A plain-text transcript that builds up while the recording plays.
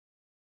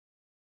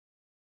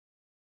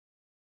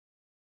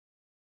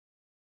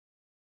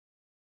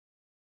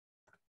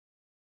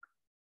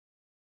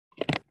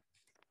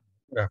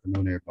Good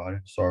afternoon, everybody.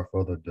 Sorry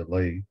for the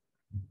delay.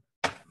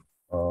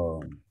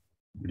 We're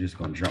just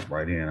gonna jump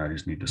right in. I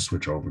just need to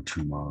switch over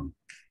to my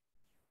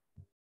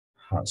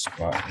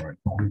hotspot right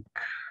quick.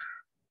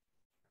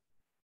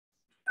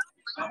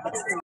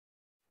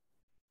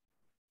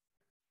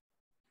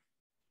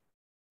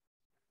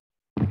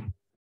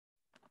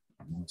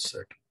 1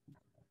 second.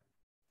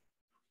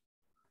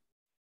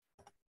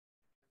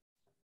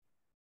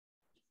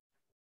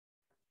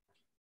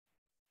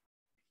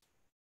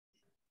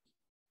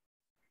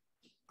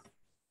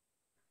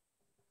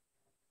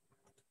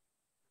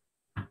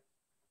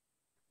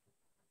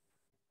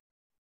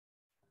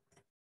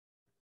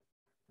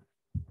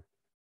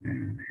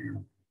 And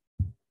here.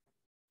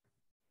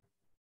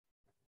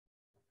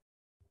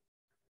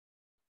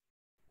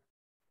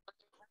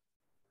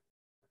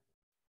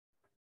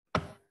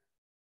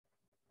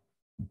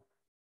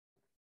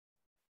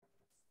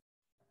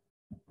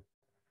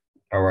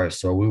 All right,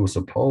 so we were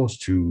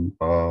supposed to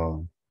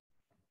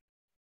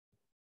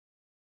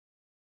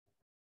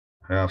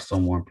have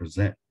someone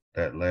present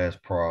that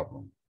last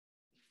problem.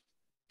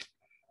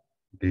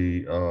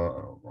 The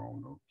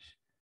wrong notes.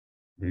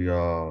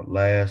 The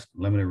last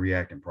limited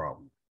reactant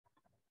problem.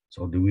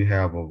 So do we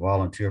have a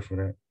volunteer for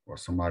that or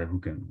somebody who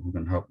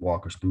can help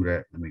walk us through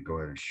that? Let me go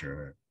ahead and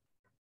share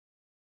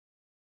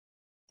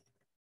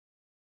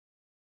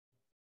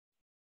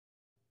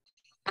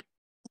that.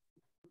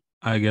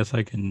 I guess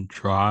I can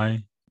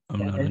try.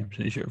 I'm not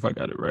 100% sure if I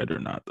got it right or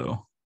not,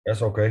 though.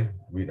 That's okay.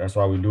 That's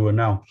why we do it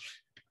now.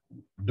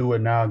 Do it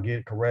now, get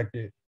it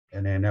corrected,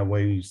 and then that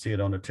way you see it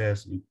on the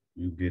test,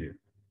 you get it,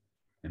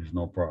 and it's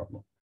no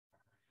problem.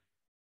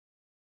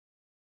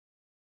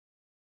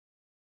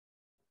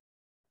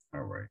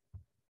 All right.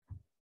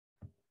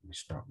 Let me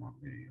stop my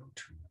video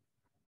too.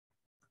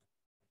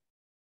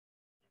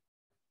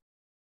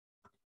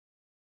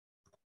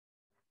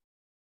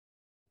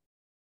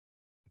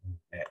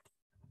 Get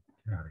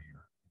out of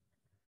here.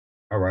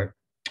 All right.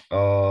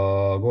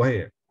 Go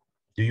ahead.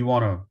 Do you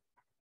want to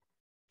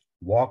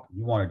walk?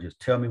 You want to just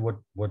tell me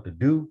what to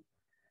do,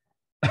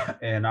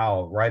 and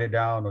I'll write it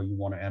down, or you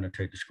want to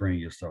annotate the screen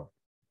yourself?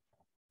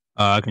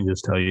 I can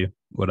just tell you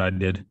what I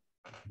did.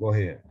 Go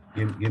ahead.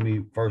 Give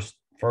me first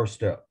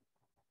step.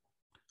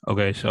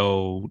 Okay,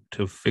 so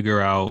to figure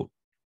out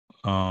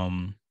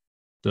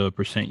the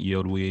percent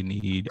yield, we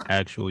need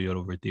actual yield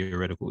over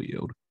theoretical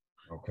yield.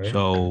 Okay.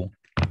 So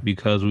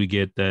because we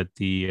get that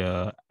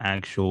the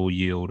actual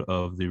yield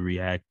of the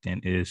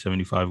reactant is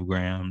 75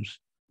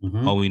 grams,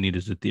 all we need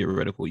is the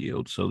theoretical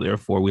yield. So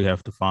therefore, we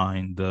have to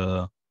find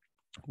the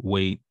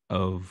weight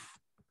of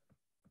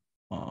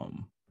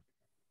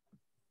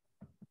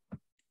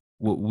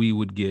what we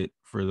would get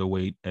for the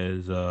weight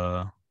as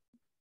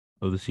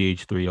of the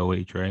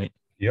CH3OH, right?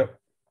 Yep.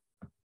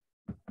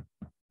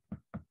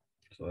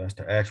 So that's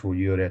the actual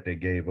yield that they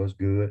gave us.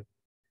 Good.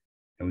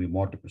 And we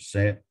want the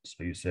percent.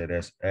 So you said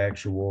that's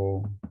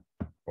actual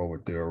over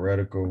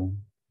theoretical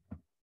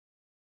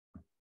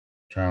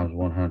times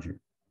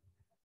 100.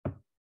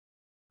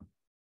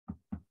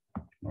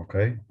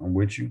 Okay, I'm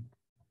with you.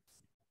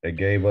 They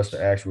gave us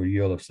the actual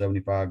yield of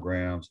 75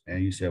 grams,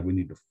 and you said we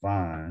need to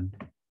find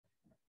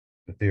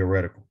the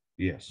theoretical.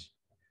 Yes.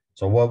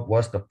 So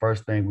what's the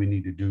first thing we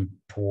need to do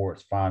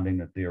towards finding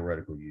the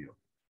theoretical yield?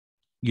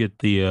 Get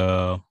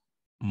the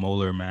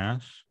molar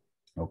mass.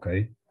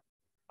 Okay.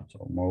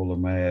 So molar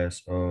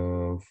mass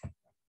of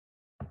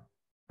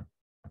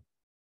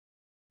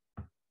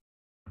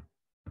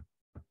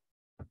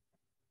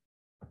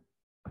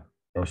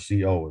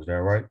CO, is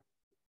that right?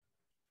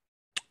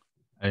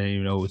 I didn't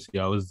even know what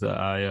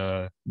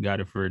I got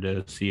it for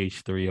the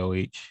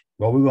CH3OH.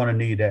 Well, we're gonna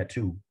need that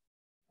too.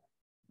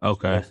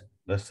 Okay. So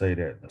let's say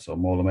that. So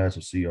molar mass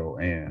of CO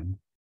and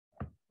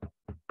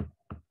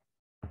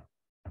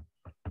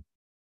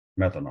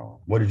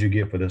methanol. What did you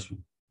get for this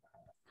one?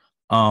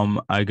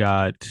 I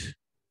got,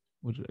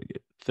 what did I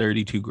get?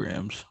 32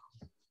 grams.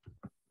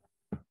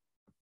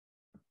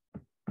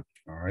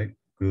 All right,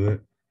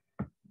 good.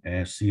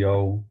 And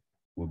CO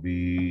will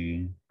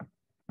be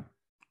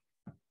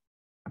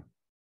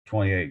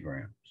 28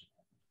 grams.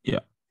 Yeah.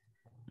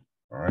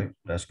 All right,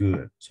 that's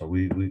good. So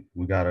we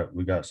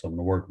got something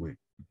to work with.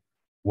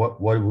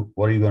 What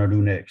are you gonna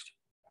do next?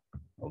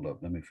 Hold up,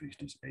 let me fix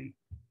this 8.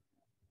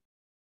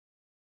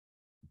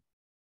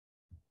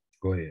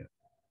 Go ahead.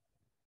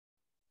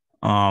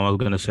 I was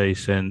gonna say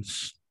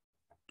since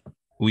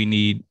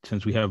we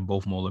have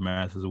both molar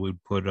masses,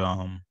 we'd put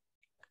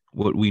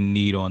what we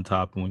need on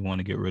top and we want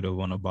to get rid of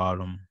on the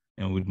bottom,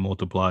 and we'd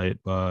multiply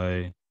it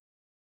by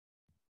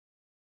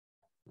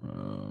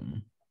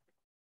I'm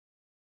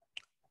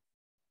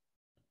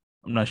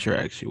not sure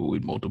actually what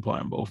we'd multiply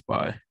them both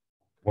by.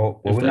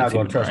 Well, we're not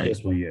going to touch right.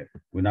 this one yet.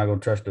 We're not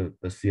going to touch the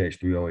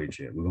CH3OH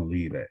yet. We're going to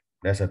leave that.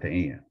 That's at the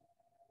end.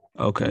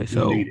 Okay,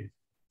 so need it.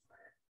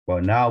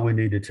 But now we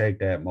need to take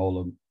the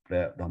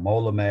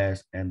molar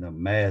mass and the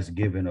mass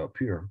given up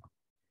here,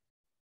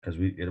 because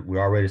we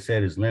already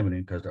said it's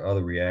limiting because the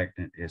other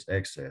reactant is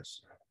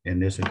excess in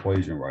this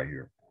equation right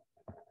here.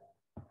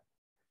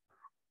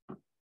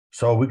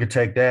 So we could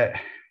take that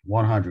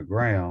 100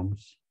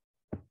 grams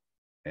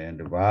and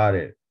divide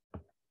it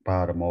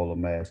by the molar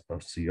mass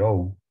of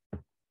CO,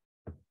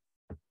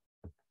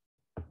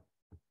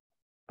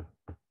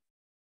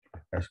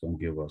 that's going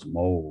to give us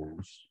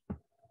moles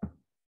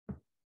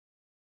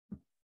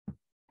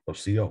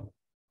of CO.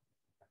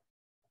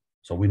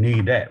 So we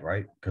need that,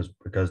 right?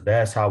 Because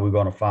that's how we're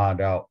going to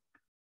find out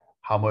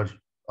how much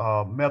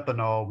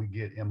methanol we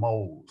get in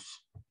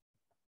moles.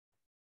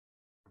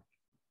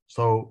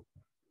 So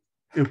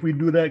if we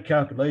do that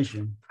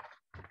calculation,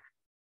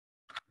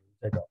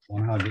 take up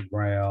 100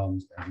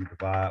 grams and we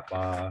divide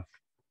by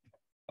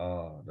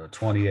the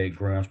 28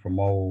 grams per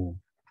mole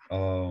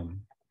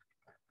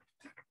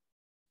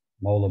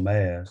molar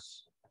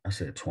mass. I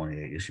said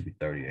 28. It should be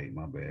 38.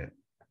 My bad.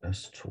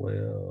 That's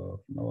 12.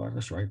 No,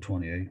 that's right.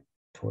 28,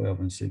 12,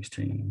 and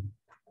 16.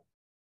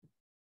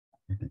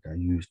 I think I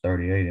used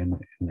 38 in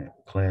that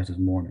class this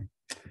morning.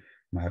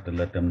 I have to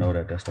let them know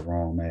that that's the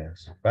wrong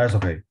mass. But that's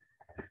okay.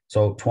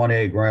 So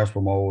 28 grams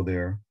per mole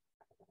there.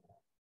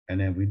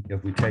 And then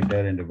if we take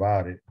that and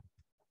divide it,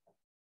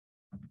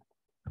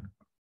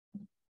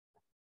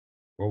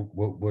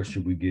 what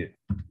should we get?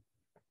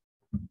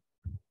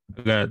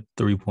 I got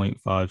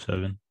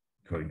 3.57.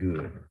 Okay,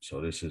 good.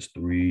 So this is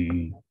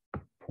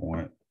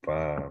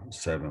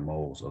 3.57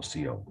 moles of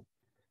CO.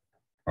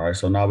 All right,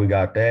 so now we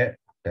got that.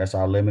 That's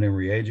our limiting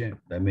reagent.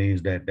 That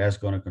means that that's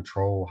going to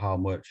control how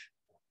much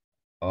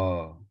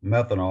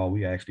methanol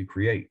we actually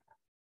create.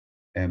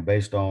 And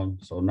based on,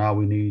 so now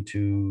we need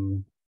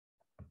to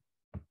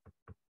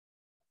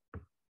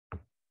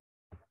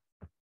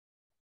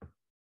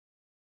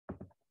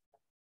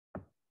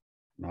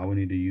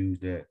use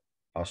that,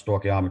 our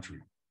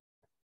stoichiometry.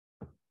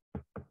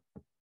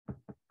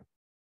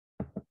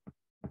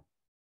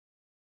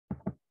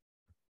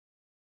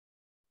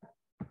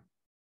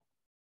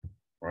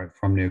 Right,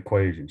 from the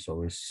equation.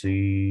 So it's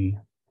CO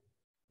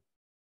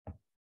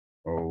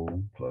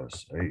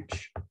plus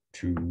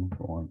H2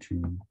 going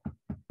to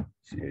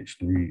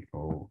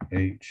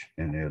CH3OH,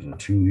 and there's a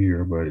 2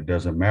 here, but it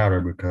doesn't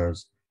matter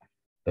because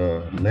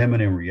the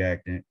limiting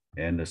reactant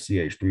and the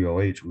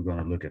CH3OH, we're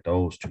going to look at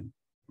those two.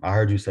 I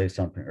heard you say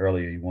something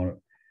earlier. You want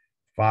to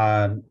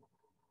find,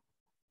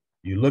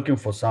 you're looking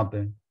for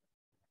something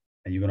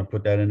and you're going to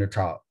put that in the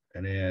top,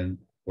 and then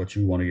what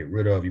you want to get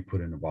rid of, you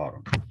put in the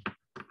bottom.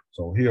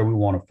 So here we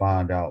want to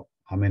find out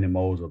how many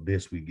moles of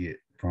this we get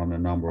from the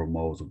number of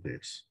moles of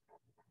this.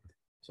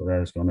 So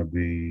that is going to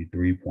be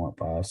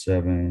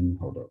 3.57.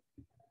 Hold up.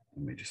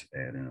 Let me just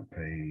add in a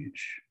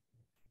page.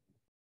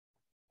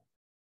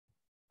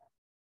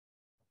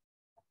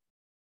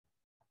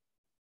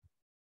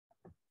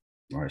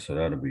 All right, so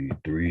that'll be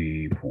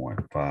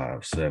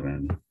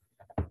 3.57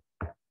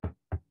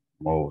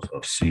 moles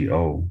of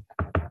CO.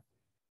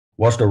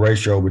 What's the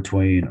ratio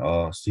between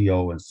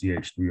CO and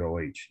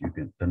CH3OH? You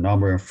can, the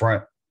number in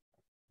front,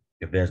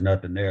 if there's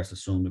nothing there, it's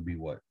assumed to be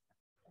what?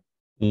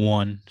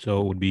 1.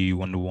 So it would be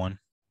 1 to 1.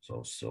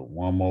 So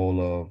 1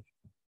 mole of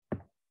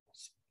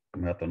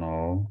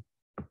methanol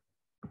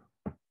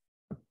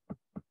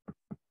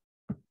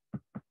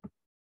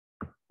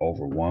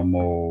over 1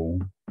 mole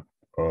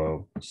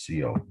of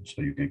CO.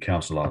 So you can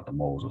cancel out the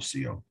moles of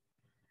CO.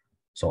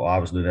 So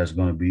obviously that's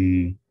going to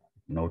be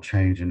no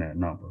change in that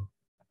number.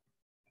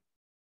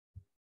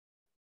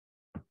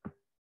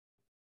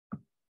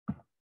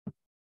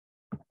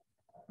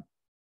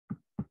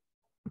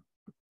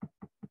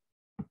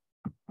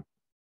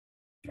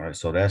 All right,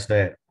 so that's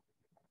that.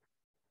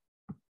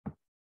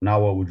 Now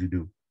what would you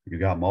do? You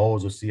got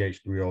moles of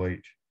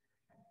CH3OH,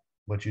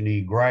 but you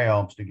need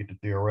grams to get the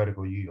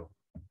theoretical yield.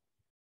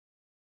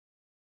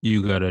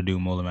 You got to do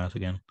molar mass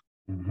again.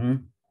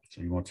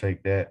 So you want to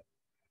take that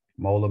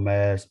molar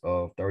mass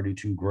of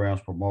 32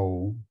 grams per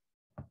mole.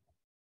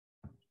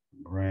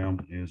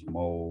 Grams is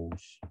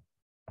moles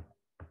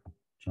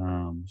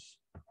times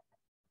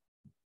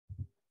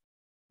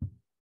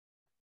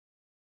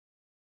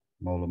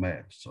molar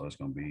mass. So it's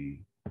going to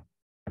be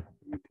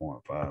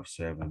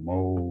 3.57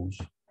 moles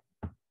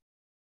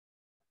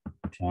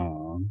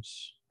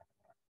times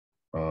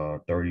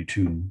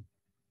 32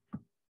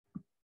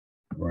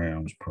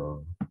 grams per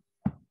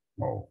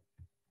mole.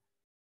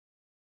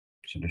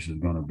 So this is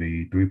going to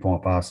be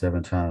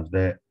 3.57 times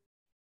that.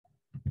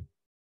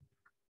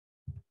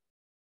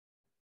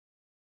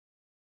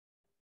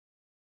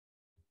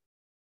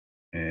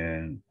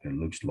 And it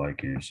looks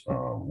like it's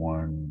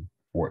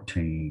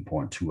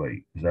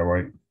 114.28. Is that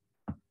right?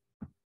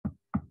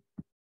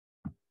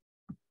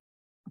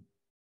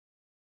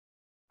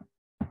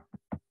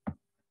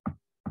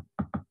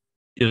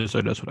 Yes,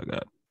 sir. That's what I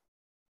got.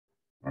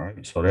 All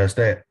right. So that's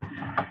that.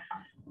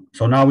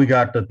 So now we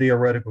got the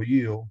theoretical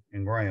yield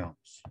in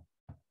grams.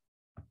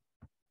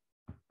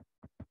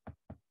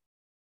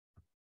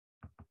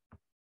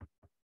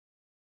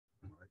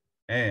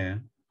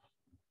 And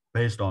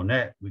based on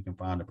that, we can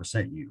find the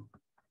percent yield,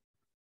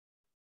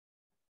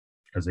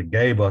 because it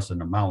gave us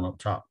an amount up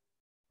top.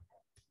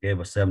 It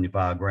gave us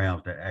 75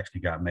 grams that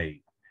actually got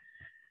made.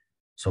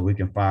 So we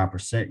can find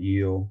percent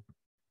yield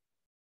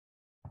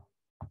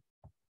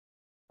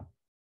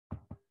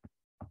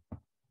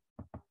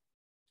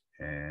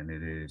and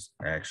it is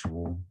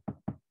actual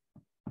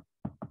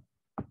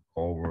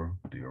over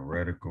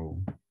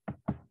theoretical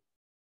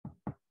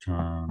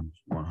times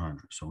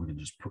 100. So we can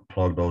just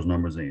plug those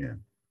numbers in.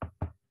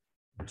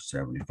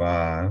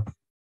 75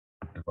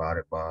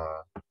 divided by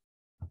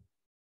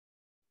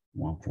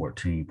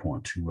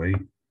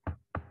 114.28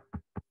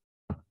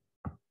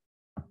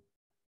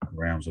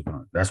 grams of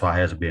gun. That's why it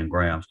has to be in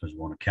grams, because you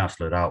want to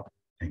cancel it out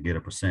and get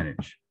a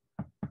percentage.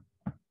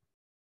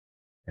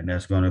 And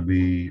that's going to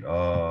be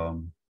got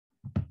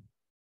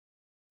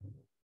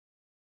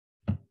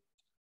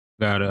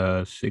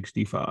a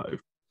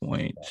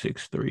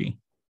 65.63.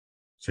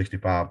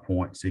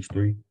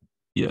 65.63.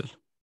 Yes.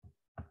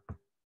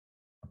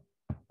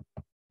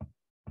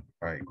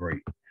 All right,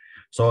 great.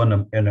 So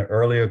in the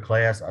earlier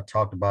class, I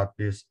talked about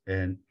this,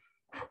 and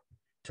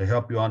to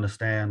help you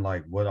understand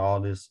like what all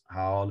this,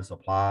 how all this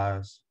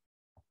applies,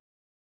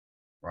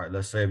 right?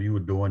 Let's say if you were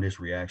doing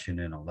this reaction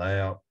in a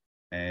lab,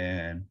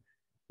 and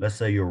let's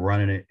say you're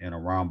running it in a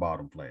round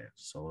bottom flask.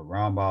 So a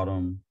round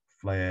bottom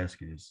flask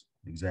is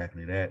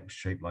exactly that. It's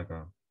shaped like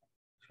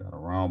it's got a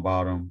round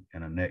bottom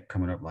and a neck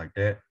coming up like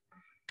that.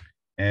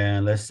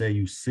 And let's say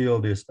you seal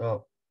this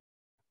up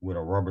with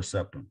a rubber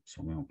septum.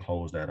 So we're gonna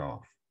close that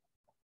off.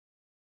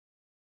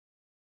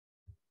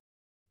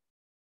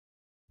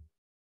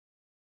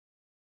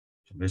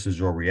 So this is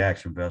your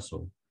reaction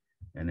vessel.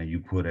 And then you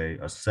put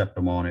a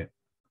septum on it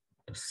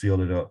to seal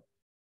it up.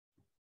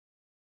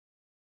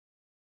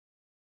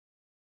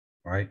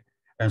 Right.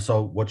 And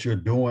so what you're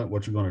doing,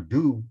 what you're going to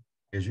do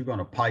is you're going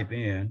to pipe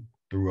in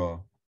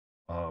through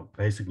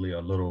basically a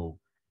little,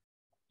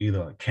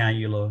 either a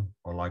cannula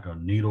or like a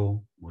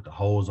needle with the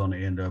hose on the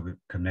end of it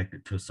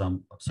connected to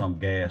some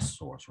gas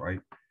source, right?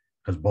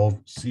 Because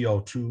both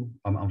CO2,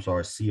 I'm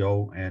sorry,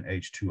 CO and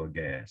H2 are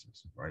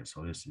gases, right?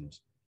 So this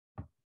is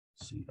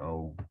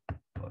CO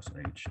plus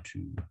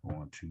H2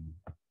 going to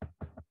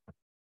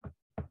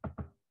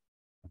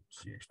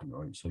CH3,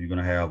 right? So you're going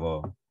to have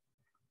a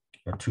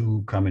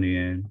tube coming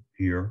in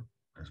here.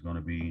 That's going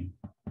to be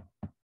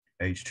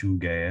H2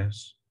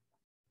 gas.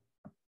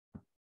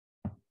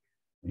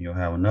 And you'll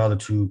have another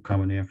tube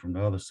coming in from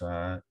the other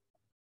side.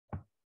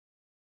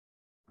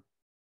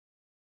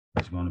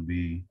 It's going to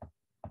be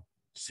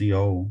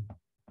CO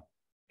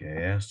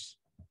gas,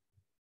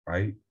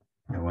 right?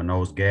 And when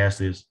those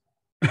gases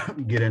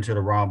get into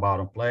the round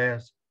bottom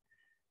flask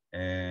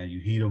and you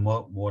heat them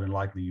up, more than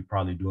likely you're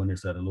probably doing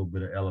this at a little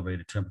bit of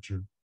elevated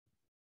temperature,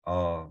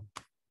 then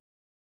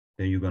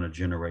you're going to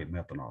generate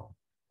methanol,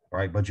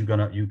 right? But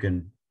you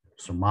can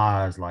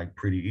surmise like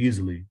pretty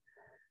easily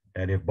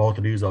that if both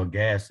of these are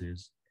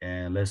gases,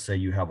 and let's say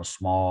you have a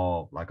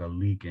small, like a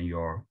leak in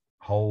your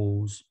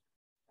hose,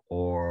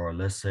 or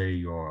let's say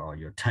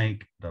your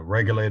tank, the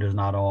regulator's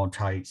not on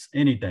tight,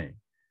 anything,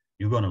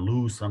 you're going to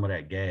lose some of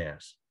that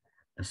gas.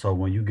 And so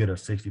when you get a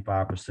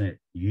 65%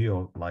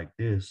 yield like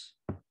this,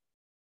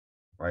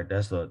 right,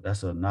 it's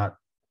not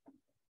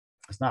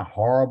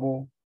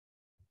horrible,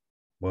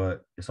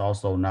 but it's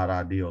also not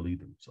ideal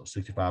either. So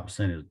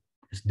 65%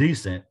 is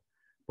decent,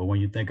 but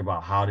when you think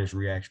about how this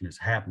reaction is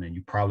happening,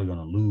 you're probably going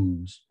to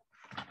lose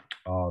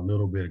a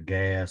little bit of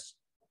gas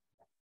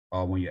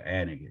when you're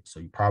adding it. So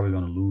you're probably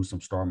going to lose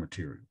some star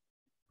material.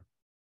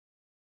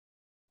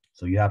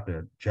 So you have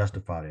to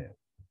justify that.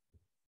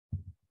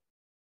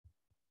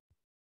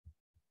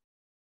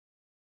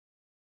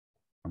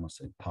 I'm going to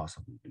say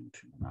possibly due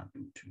to, not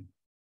due to.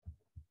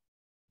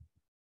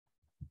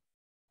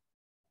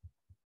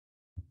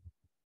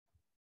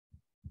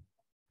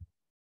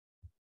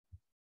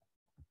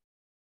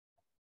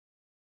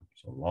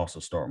 So loss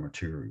of start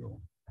material.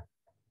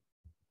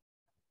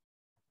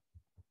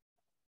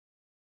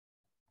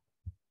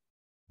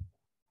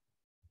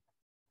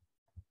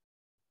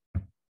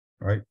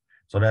 Right.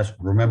 So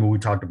remember we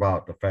talked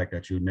about the fact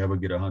that you'll never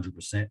get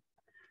 100%.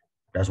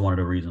 That's one of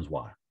the reasons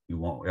why you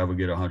won't ever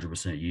get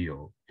 100%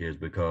 yield, is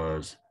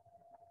because,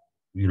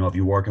 if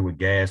you're working with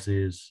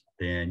gases,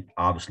 then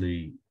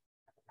obviously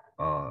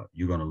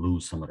you're going to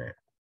lose some of that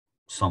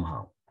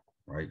somehow.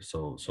 Right.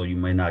 So you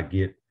may not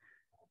get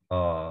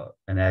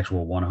an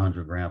actual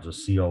 100 grams of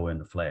CO in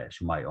the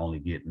flash. You might only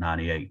get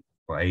 98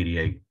 or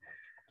 88.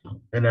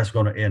 And that's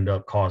going to end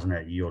up causing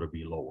that yield to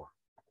be lower.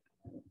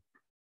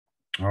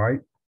 All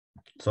right.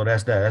 So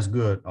that's that. That's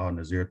good,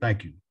 Nazir.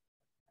 Thank you.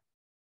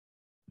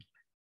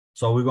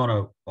 So we're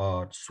going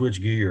to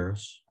switch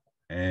gears.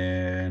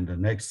 And the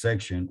next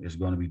section is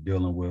going to be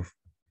dealing with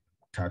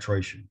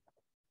titration.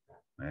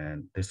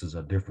 And this is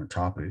a different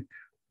topic.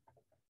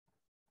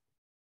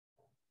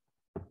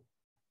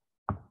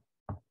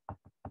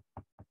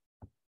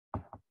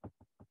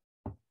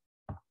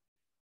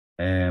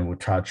 And with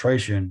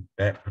titration,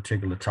 that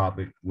particular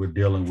topic we're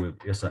dealing with,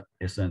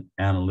 it's an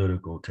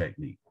analytical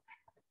technique.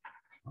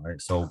 All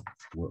right, so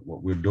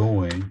what we're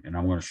doing, and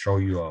I'm going to show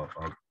you a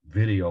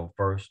video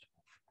first,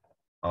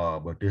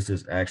 but this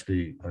is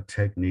actually a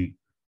technique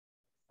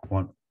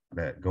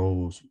that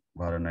goes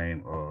by the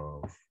name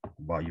of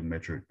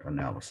volumetric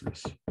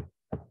analysis.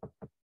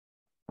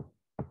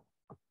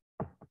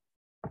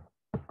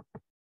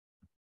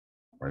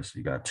 right? So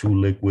you got two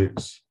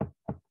liquids.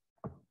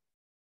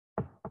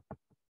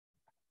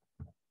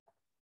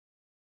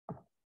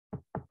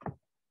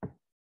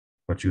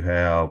 But you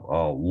have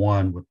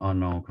one with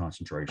unknown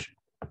concentration.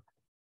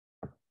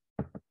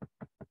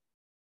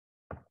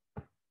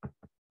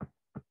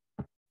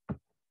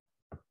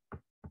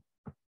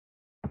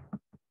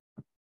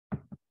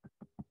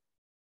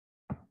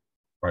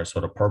 Right,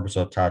 so the purpose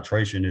of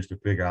titration is to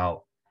figure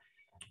out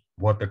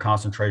what the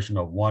concentration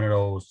of one of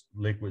those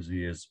liquids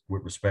is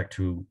with respect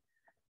to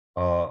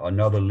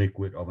another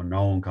liquid of a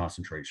known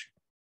concentration.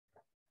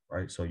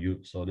 Right, so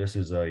this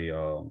is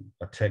a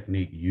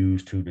technique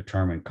used to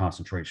determine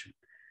concentration.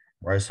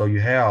 Right, so you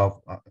have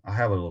I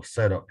have a little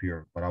setup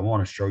here, but I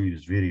want to show you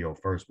this video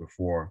first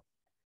before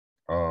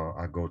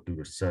I go through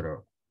the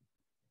setup.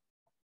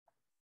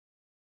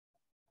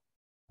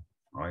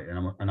 All right,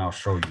 and I'll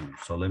show you.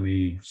 So let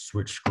me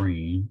switch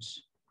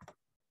screens.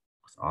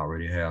 I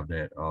already have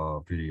that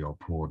video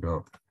pulled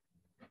up.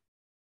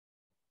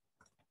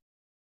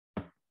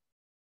 I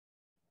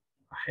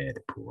had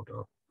it pulled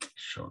up.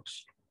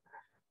 Shucks.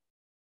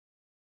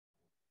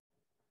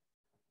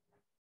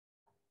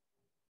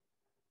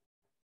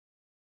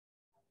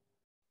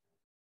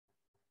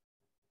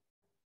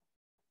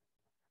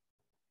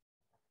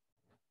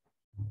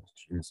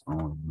 It's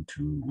on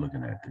YouTube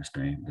looking at this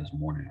thing this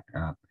morning.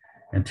 I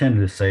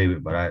intended to save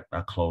it, but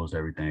I closed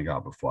everything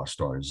out before I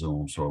started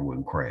Zoom so it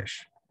wouldn't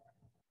crash.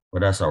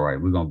 But that's all right.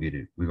 We're gonna get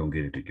it. We're gonna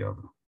get it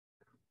together.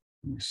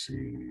 Let me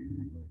see.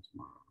 Where's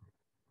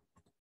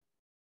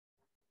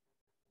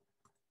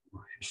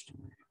my history?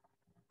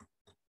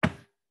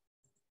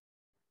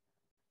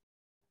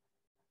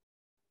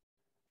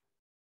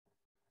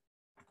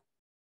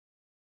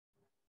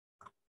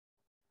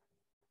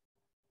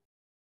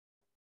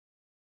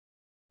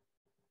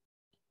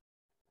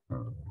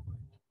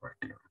 Right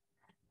there.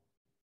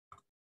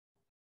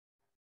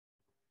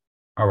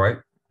 All right.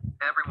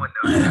 Everyone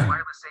knows that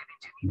wireless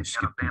savings you need to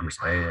Skip be on a this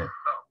family ad. phone.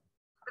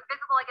 With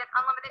Visible, I get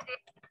unlimited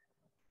data.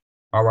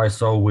 All right.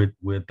 So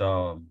with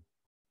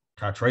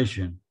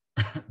titration,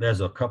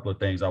 there's a couple of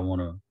things I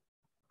want to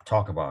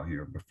talk about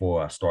here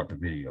before I start the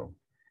video.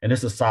 And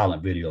it's a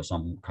silent video, so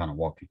I'm kind of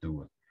walk you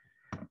through it.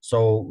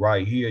 So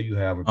right here you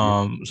have a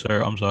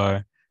Sir, I'm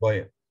sorry. Go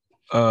ahead.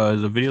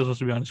 Is the video supposed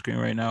to be on the screen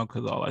right now?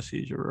 Because all I see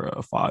is your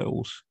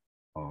files.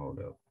 Oh, hold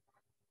up.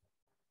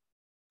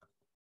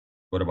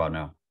 What about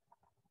now?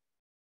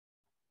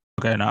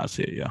 Okay, now I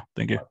see it. Yeah,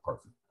 thank you. All right,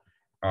 perfect.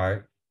 All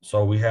right.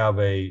 So we have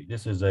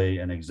this is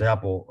an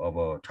example of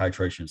a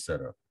titration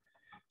setup.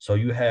 So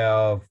you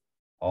have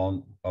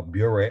on a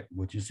burette,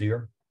 which is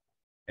here,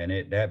 and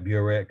that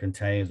burette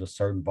contains a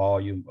certain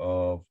volume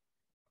of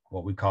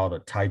what we call the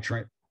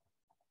titrant.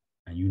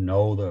 And you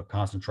know the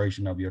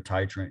concentration of your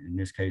titrant. In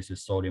this case,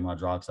 is sodium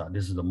hydroxide.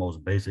 This is the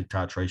most basic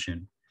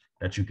titration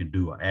that you can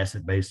do, an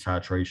acid-base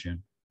titration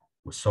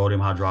with sodium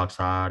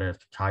hydroxide as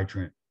the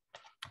titrant.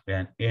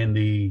 And in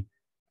the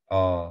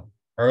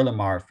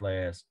Erlenmeyer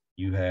flask,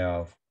 you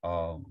have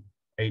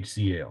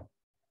HCl,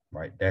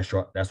 right? That's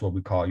what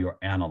we call your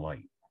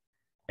analyte.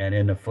 And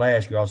in the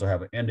flask, you also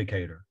have an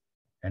indicator,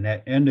 and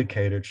that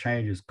indicator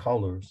changes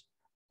colors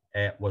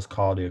at what's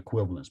called the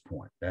equivalence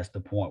point. That's the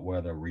point where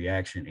the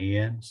reaction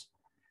ends,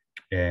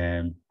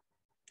 and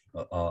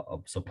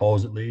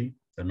supposedly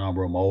the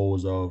number of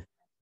moles of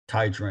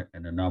titrant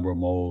and the number of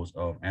moles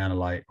of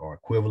analyte are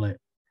equivalent.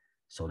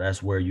 So that's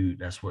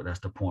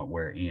the point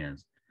where it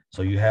ends.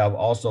 So you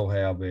also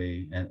have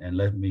and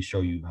let me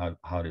show you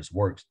how this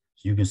works.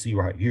 So you can see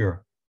right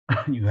here,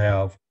 you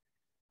have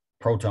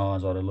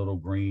protons, or the little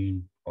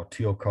green or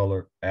teal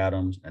colored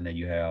atoms, and then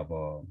you have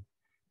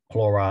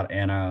chloride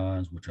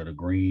anions, which are the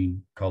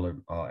green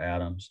colored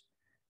atoms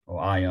or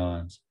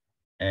ions.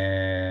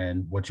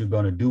 And what you're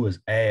going to do is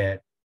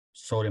add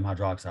sodium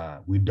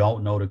hydroxide. We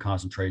don't know the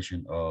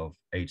concentration of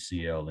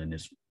HCl in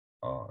this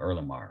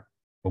Erlenmeyer,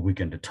 but we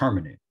can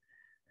determine it.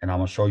 And I'm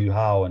going to show you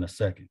how in a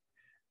second.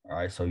 All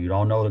right, so you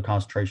don't know the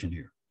concentration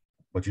here,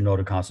 but you know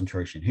the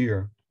concentration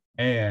here,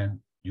 and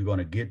you're going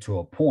to get to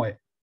a point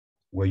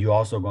where you're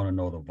also going to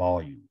know the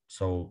volume.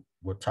 So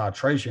with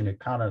titration, it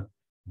kind of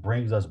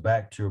brings us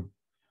back to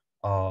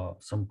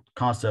some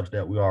concepts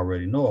that we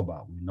already know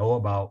about. We know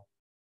about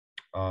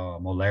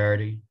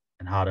molarity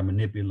and how to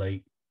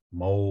manipulate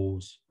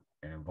moles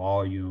and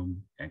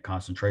volume and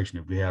concentration.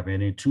 If we have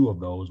any two of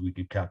those, we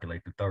can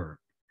calculate the third.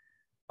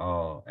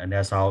 And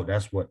that's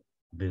what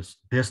this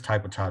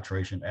type of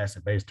titration,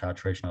 acid-base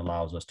titration,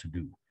 allows us to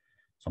do.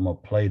 So I'm gonna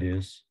play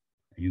this,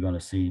 and you're gonna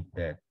see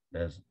that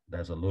there's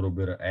a little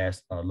bit of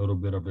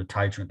the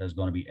titrant that's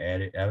going to be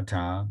added at a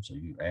time. So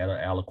you add an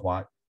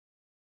aliquot,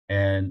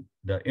 and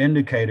the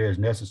indicator is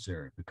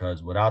necessary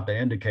because without the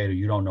indicator,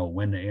 you don't know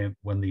when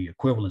the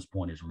equivalence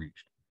point is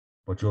reached.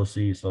 But you'll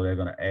see, so they're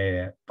going to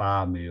add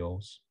 5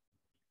 mils,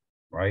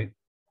 right?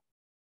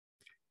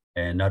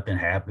 And nothing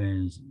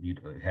happens. It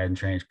hadn't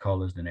changed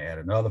colors. Then they add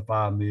another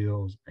 5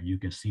 mils, and you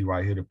can see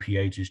right here the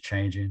pH is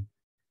changing,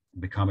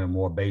 becoming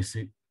more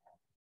basic.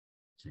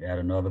 So you add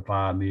another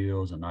 5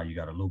 mils, and now you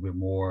got a little bit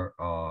more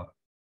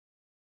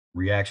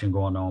reaction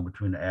going on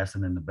between the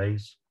acid and the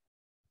base.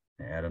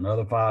 And add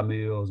another 5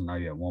 mils, and now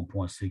you have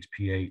 1.6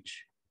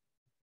 pH.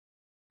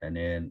 And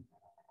then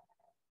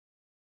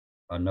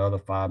another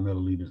 5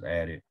 milliliters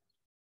added.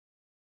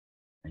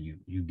 And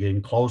you're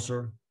getting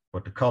closer,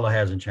 but the color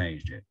hasn't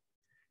changed yet.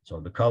 So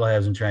if the color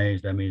hasn't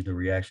changed, that means the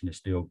reaction is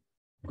still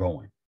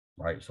going,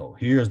 right? So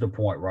here's the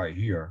point right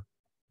here.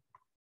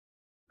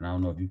 And I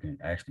don't know if you can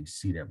actually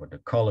see that, but the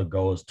color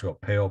goes to a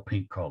pale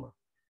pink color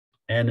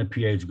and the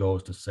pH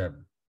goes to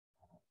 7,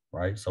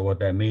 right? So what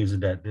that means is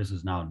that this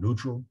is now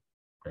neutral.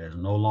 There's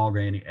no longer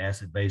any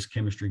acid-base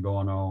chemistry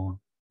going on.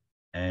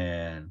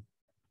 And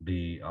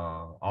the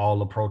all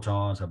the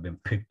protons have been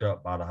picked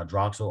up by the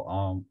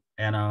hydroxyl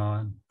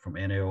anion from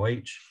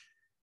NaOH.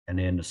 And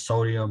then the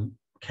sodium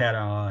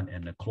cation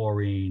and the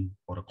chlorine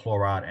or the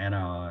chloride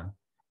anion,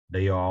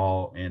 they are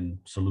all in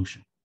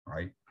solution,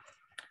 right?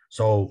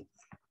 So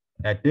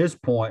at this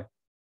point,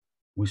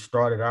 we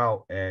started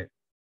out at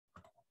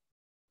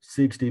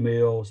 60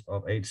 mils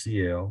of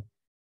HCl,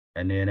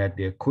 and then at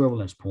the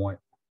equivalence point,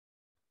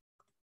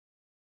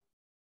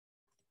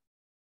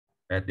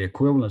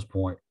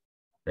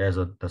 there's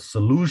the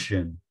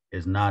solution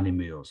is 90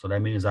 mils. So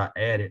that means I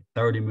added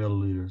 30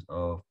 milliliters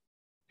of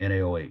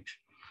NaOH.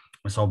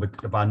 And so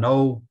if I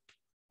know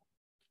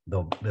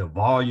the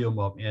volume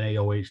of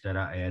NaOH that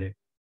I added,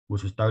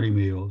 which was 30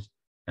 mils,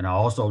 and I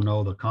also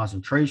know the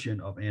concentration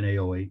of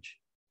NaOH,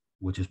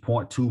 which is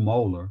 0.2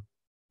 molar,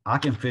 I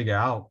can figure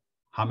out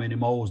how many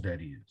moles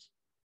that is.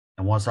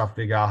 And once I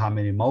figure out how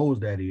many moles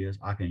that is,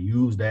 I can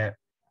use that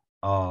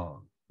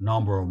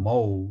number of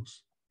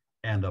moles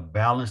and the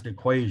balanced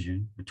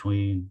equation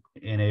between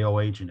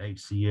NaOH and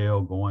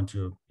HCl going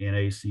to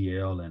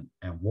NaCl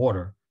and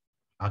water.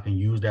 I can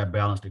use that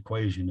balanced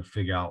equation to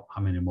figure out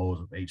how many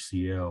moles of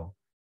HCl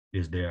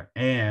is there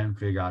and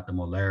figure out the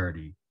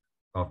molarity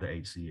of the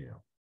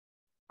HCl.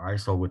 All right,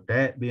 so with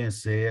that being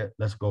said,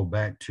 let's go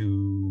back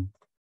to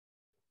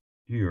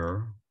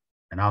here,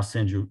 and I'll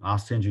send you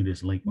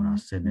this link when I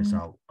send this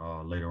out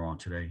later on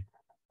today.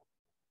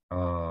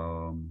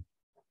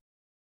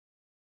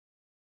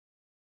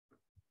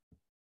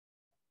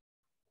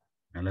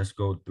 And let's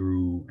go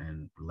through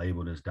and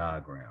label this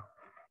diagram.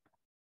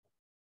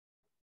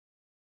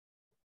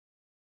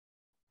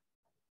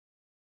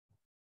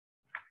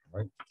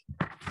 Right.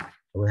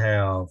 So we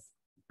have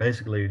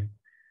basically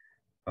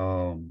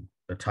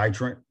the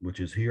titrant, which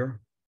is here.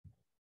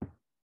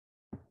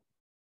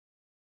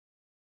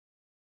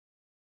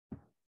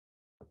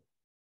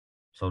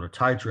 So the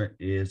titrant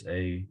is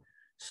a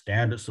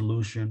standard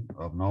solution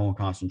of known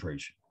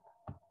concentration.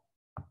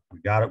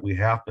 We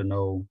have to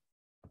know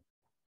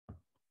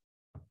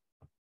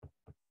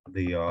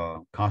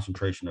the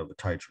concentration of the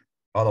titrant.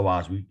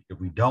 Otherwise, if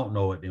we don't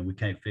know it, then we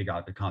can't figure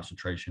out the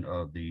concentration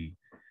of the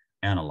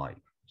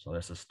analyte. So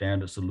that's a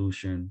standard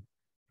solution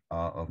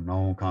of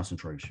known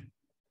concentration.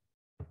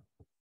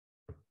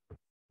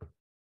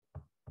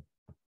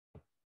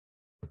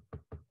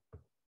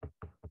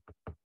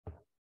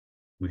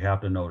 We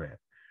have to know that,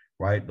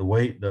 right? The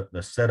way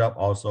the setup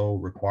also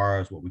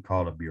requires what we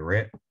call a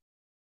burette.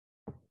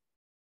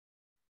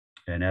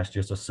 And that's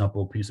just a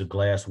simple piece of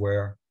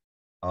glassware.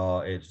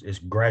 It's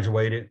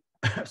graduated.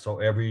 So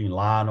every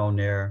line on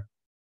there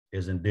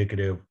is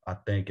indicative. I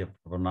think if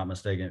I'm not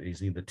mistaken,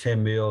 it's either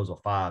 10 mils or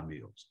 5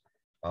 mils.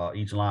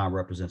 Each line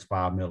represents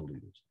 5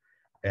 milliliters.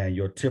 And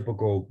your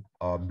typical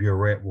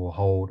burette will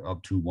hold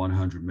up to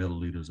 100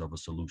 milliliters of a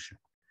solution.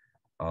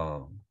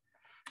 And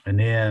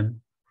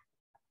then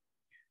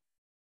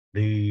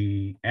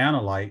the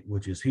analyte,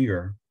 which is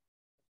here,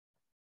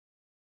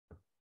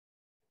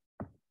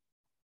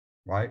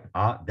 right?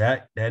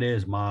 That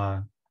is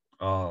my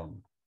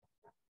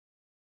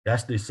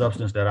that's the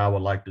substance that I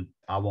want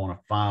to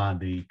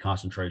find the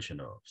concentration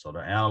of. So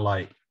the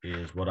analyte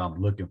is what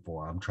I'm looking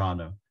for. I'm trying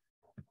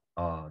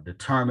to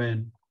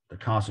determine the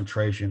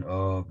concentration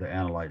of the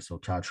analyte. So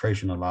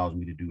titration allows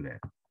me to do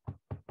that.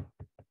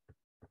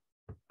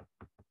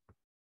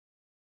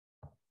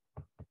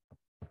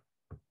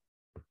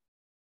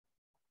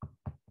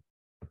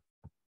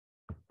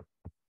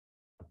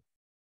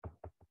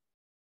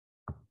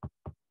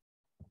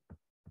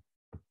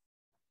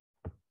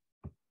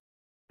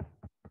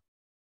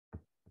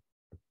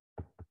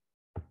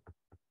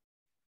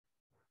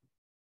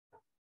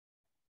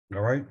 All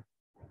right.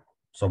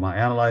 So my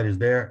analyte is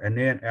there. And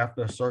then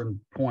after a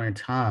certain point in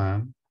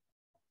time,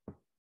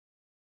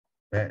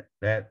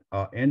 that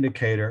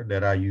indicator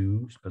that I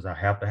use, because I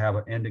have to have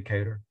an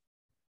indicator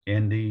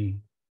in the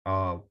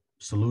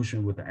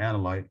solution with the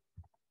analyte,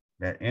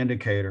 that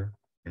indicator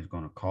is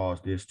going to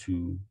cause this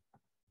to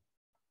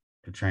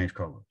change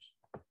colors.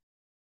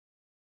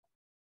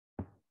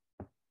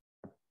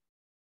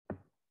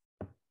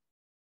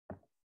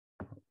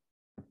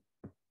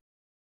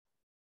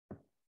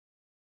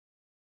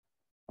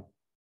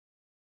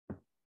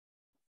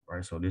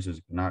 Right, so this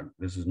is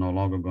no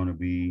longer going to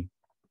be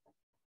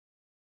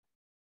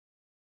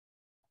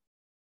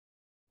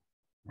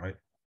right.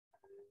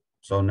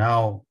 So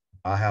now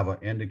I have an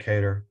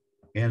indicator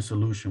in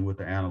solution with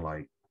the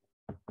analyte.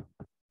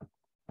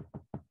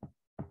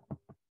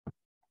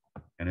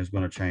 and it's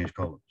going to change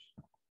colors.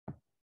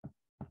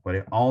 But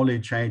it only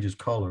changes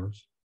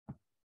colors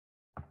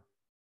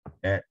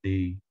at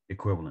the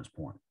equivalence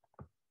point.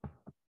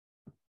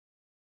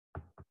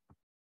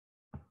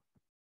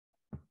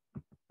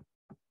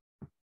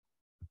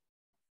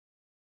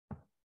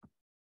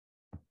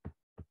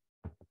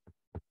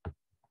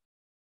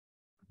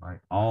 Right,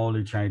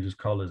 only changes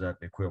colors at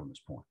the equivalence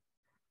point.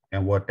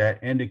 And what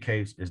that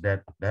indicates is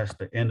that that's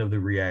the end of the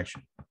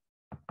reaction.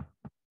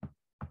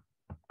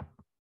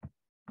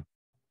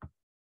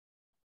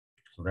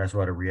 So that's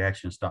where the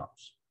reaction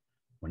stops.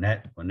 When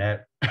that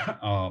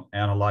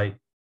analyte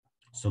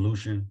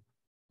solution,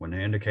 when the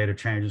indicator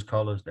changes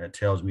colors, that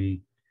tells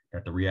me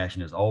that the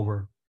reaction is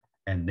over.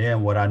 And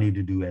then what I need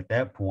to do at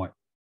that point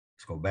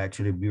is go back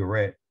to the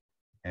burette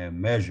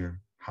and measure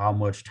how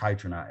much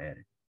titrant I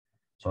added.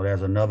 So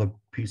there's another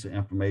piece of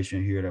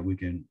information here that we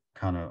can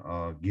kind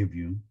of give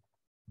you.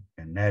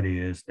 And that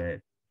is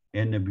that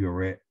in the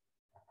burette,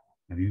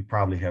 and you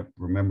probably have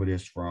remember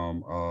this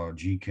from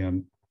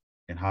CHEM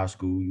in high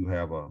school, you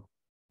have a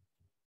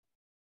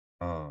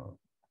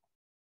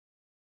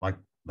like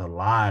the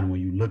line when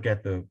you look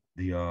at the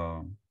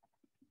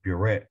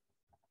burette,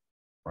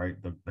 right?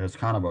 There's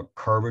kind of a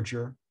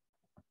curvature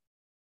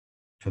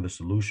to the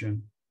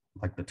solution,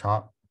 like the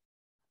top.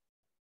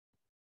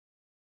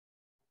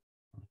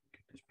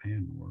 Get this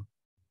pen to work.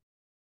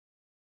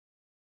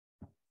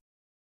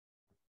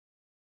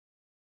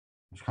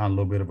 There's kind of a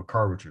little bit of a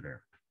curvature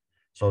there.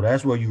 So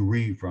that's where you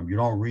read from. You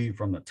don't read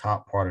from the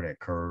top part of that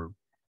curve.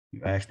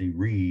 You actually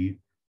read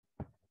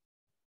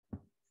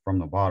from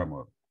the bottom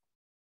of it.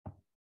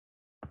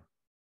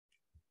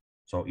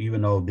 So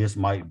even though this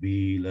might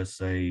be, let's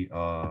say,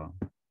 50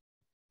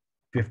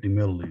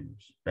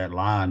 milliliters, that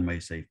line may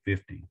say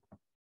 50.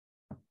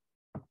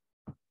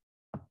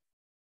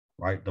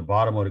 Right? The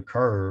bottom of the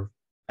curve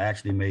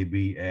actually may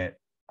be at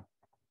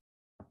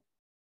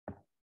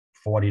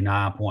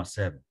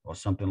 49.7 or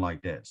something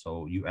like that.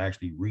 So you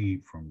actually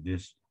read from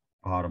this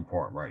bottom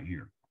part right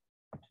here.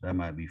 So that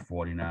might be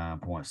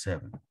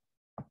 49.7.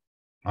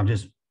 I'm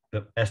just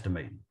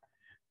estimating.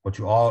 But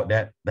you all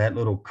that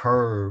little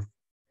curve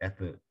at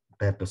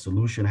that the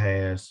solution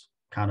has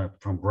kind of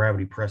from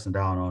gravity pressing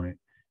down on it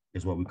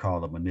is what we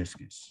call a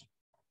meniscus.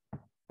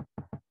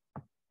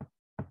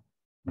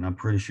 And I'm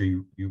pretty sure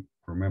you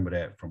remember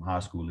that from high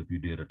school if you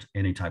did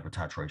any type of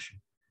titration.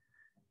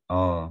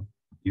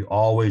 You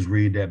always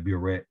read that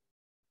burette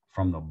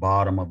from the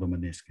bottom of the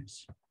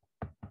meniscus.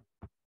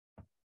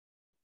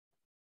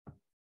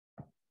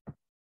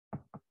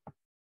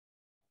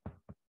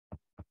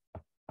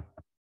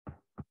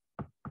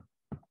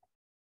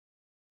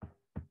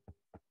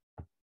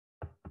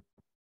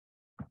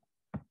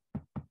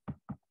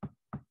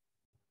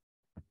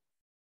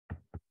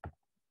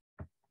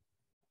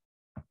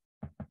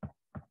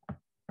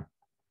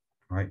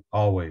 Right,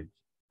 always.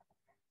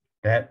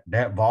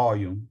 That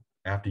volume,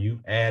 after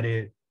you've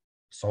added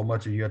so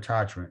much of your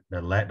titrant,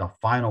 the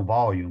final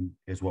volume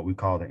is what we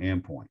call the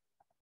endpoint.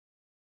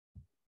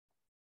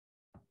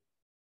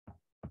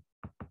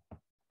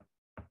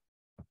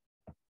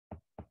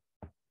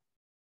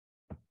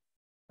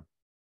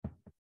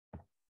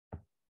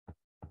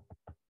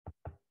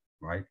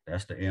 Right,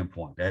 that's the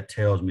endpoint. That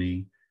tells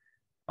me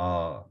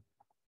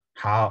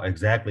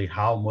exactly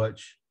how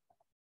much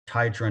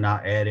titrant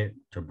I added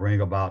to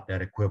bring about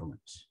that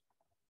equivalence.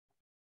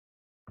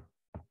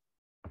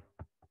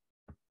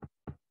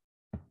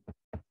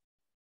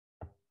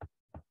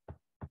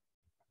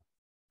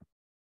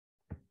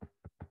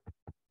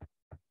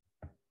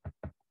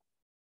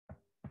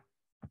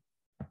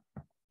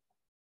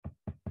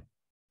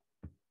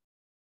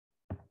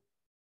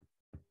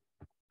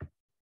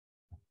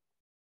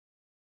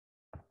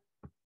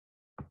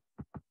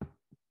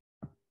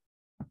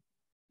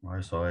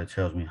 Right, so it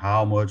tells me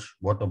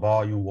what the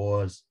volume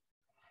was,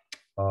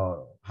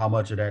 how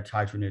much of that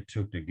titrant it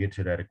took to get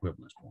to that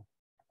equivalence point.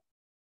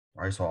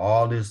 Right, so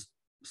all this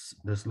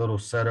little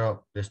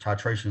setup, this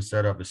titration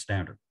setup is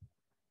standard.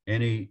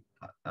 I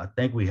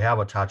think we have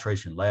a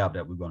titration lab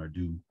that we're going to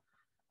do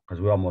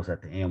because we're almost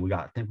at the end.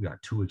 I think we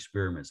got 2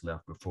 experiments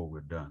left before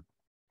we're done.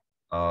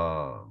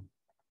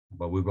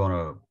 But we're going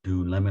to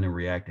do lemon and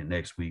reactant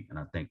next week, and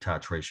I think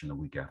titration the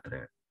week after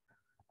that.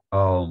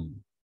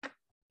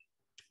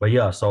 But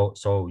yeah, so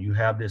you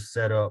have this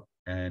set up,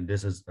 and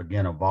this is,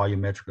 again, a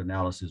volumetric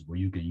analysis where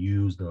you can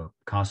use the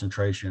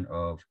concentration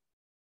of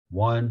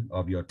one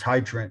of your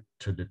titrant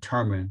to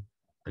determine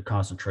the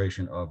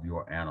concentration of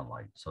your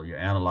analyte. So your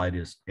analyte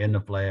is in the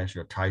flash,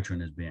 your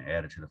titrant is being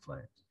added to the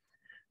flash.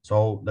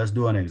 So let's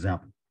do an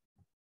example.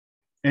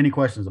 Any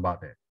questions about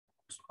that,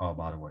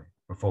 by the way,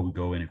 before we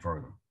go any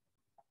further?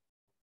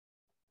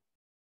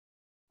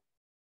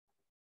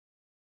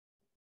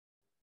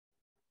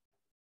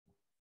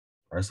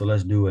 All right, so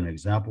let's do an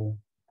example.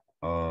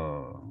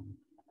 So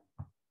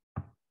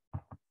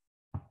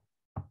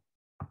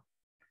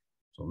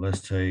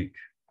let's take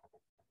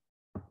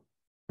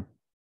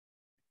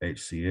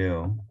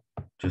HCl,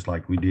 just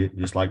like we did,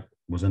 just like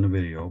was in the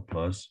video,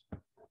 plus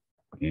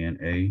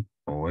NaOH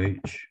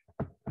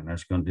And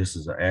that's going to, this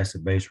is an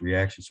acid-base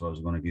reaction. So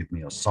it's going to give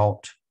me a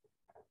salt,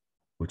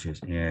 which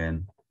is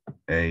NaCl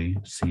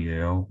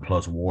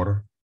plus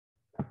water.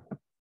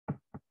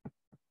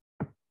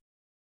 All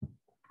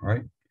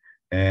right.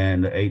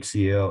 And the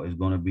HCl is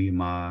going to be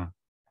my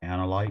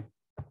analyte.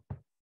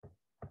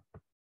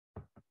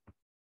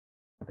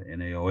 The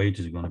NaOH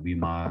is going to be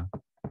my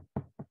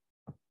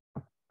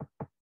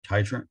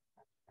titrant.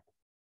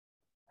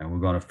 And we're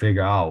going to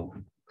figure out,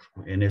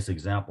 in this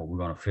example, we're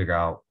going to figure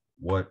out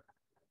what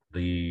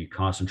the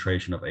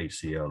concentration of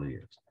HCl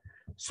is.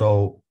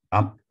 So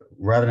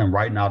rather than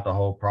writing out the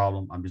whole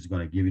problem, I'm just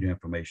going to give you the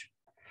information.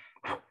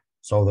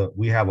 So that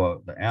we have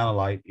the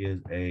analyte is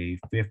a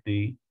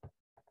 50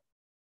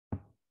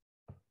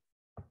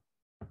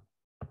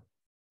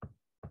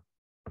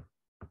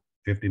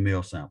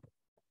 mil sample.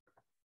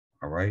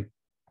 All right.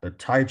 The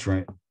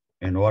titrant,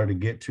 in order to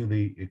get to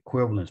the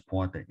equivalence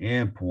point, the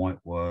end point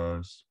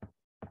was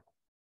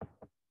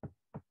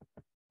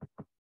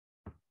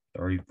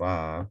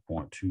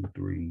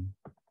 35.23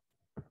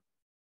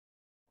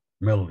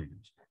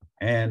 milliliters.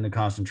 And the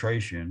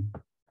concentration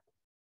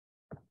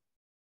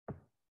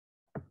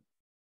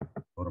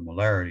or the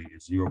molarity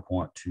is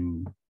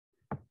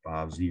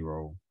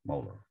 0.250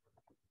 molar.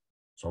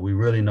 So we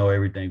really know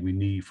everything we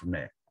need from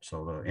that.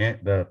 So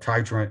the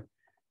titrant,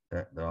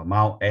 the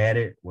amount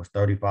added was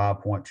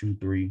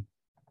 35.23.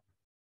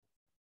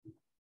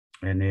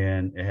 And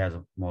then it has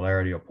a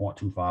molarity of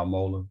 0.25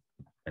 molar.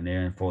 And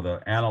then for the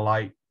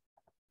analyte,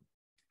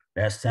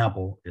 that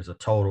sample is a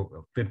total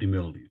of 50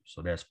 milliliters.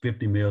 So that's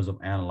 50 mils of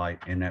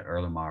analyte in that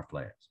Erlenmeyer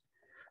flask.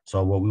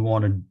 So what we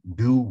want to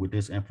do with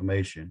this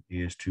information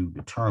is to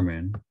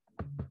determine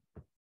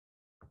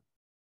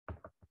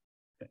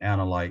the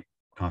analyte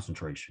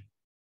concentration.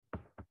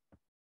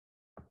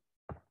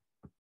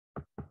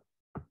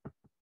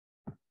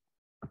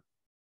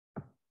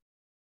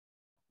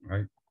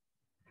 Right?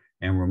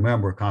 And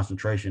remember,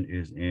 concentration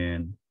is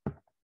in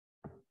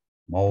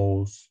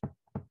moles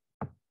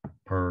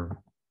per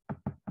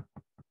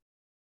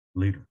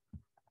liter.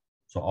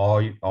 So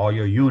all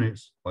your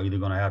units are either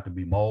going to have to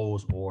be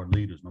moles or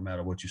liters, no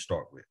matter what you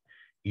start with.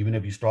 Even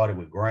if you started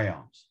with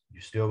grams,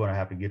 you're still going to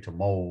have to get to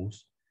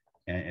moles.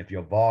 And if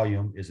your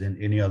volume is in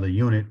any other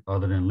unit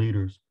other than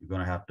liters, you're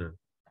going to have to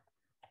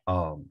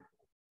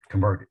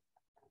convert it.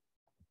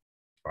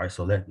 All right,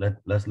 so let's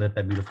let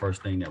that be the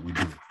first thing that we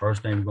do.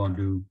 First thing we're going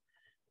to do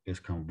is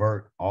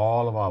convert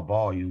all of our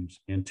volumes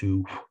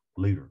into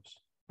liters.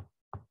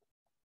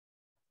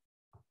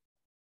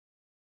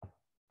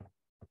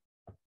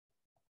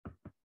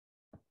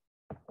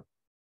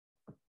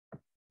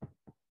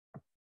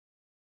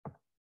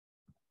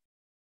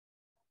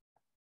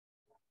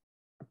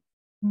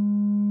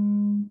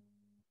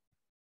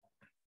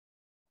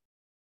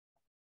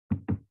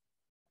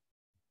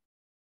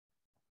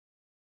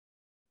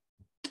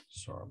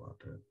 Sorry about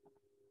that.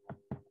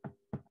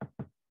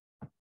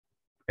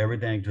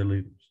 Everything to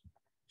liters.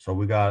 So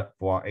we got,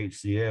 for our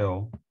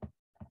HCl,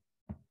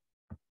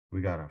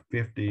 we got a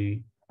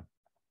 50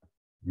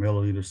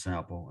 milliliter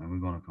sample, and we're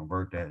going to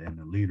convert that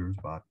into liters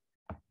by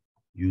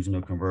using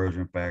a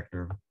conversion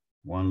factor.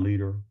 1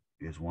 liter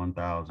is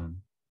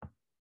 1,000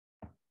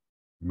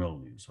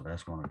 milliliters. So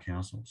that's going to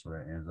cancel. So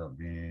that ends up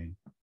being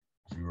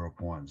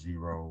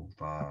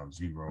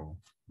 0.050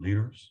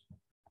 liters.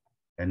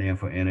 And then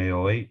for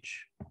NaOH,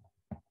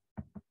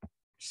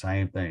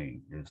 same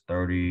thing. It's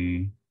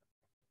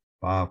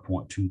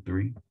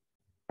 35.23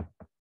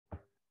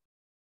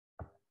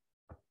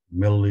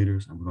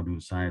 milliliters. And we're going to do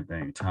the same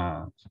thing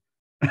times,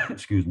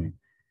 excuse me,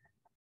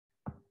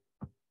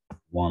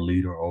 1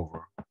 liter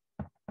over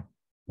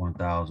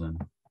 1,000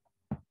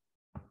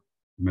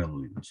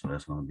 milliliters. So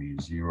that's going to be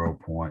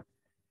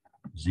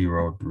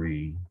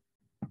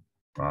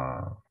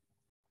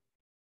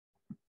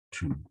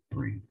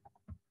 0.03523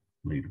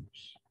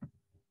 liters.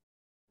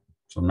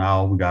 So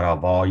now we got our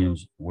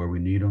volumes where we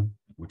need them,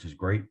 which is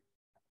great.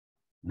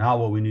 Now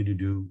what we need to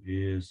do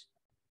is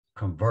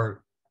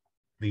convert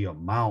the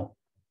amount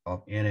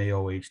of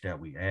NaOH that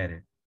we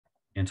added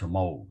into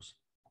moles.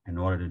 In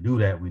order to do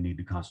that, we need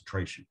the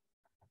concentration.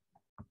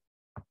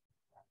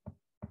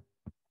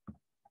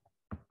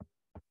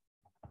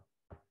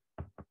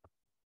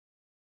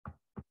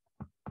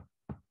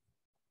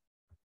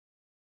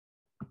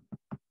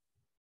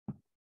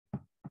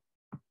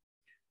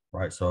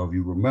 Right, so if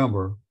you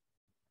remember,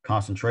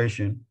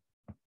 concentration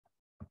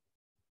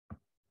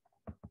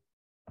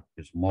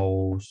is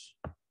moles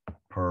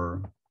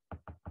per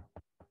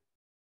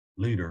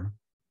liter.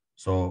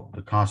 So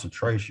the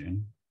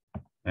concentration,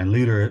 and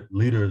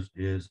liters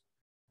is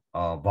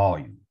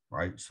volume,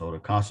 right? So the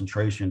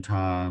concentration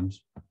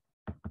times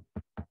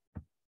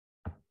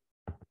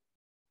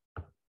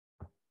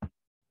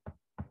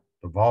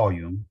the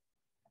volume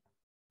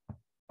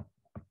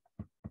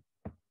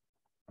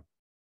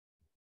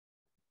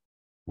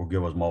will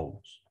give us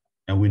moles.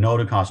 And we know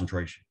the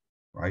concentration,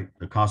 right?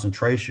 The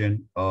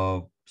concentration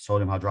of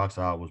sodium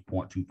hydroxide was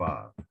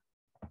 0.25,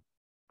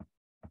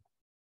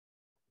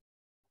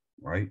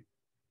 right?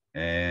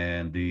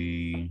 And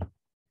the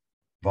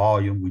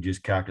volume, we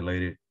just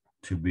calculated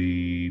to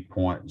be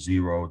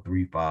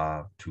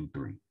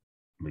 0.03523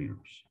 liters.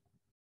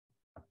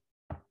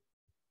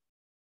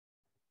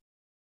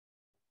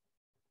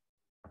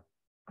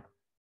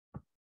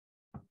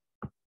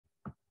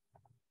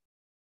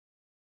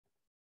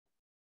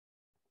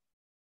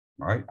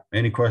 All right,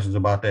 any questions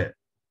about that?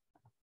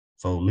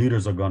 So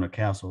liters are going to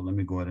cancel. Let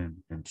me go ahead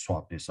and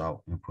swap this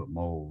out and put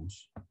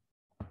moles.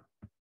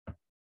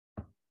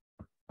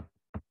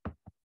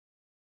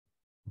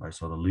 All right,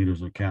 so the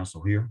liters will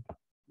cancel here.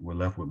 We're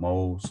left with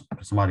moles.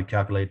 Can somebody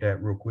calculate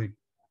that real quick?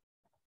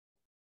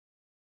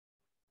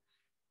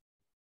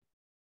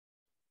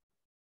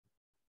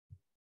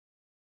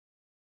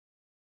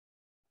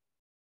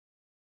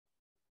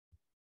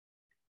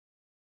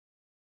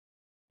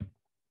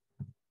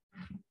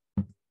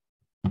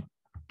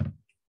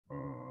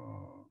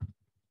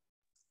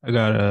 I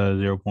got a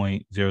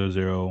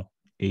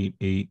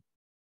 0.0088.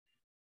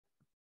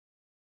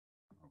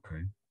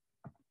 Okay,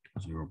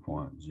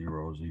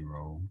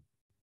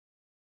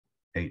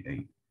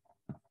 0.0088.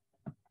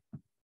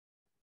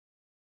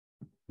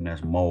 And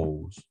that's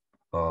moles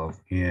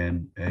of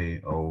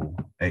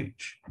NaOH.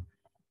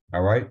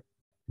 All right,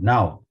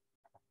 now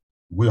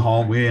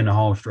we're in the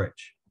home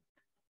stretch.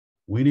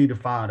 We need to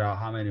find out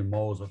how many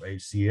moles of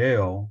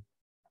HCl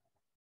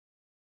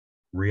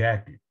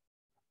reacted.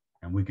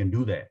 And we can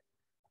do that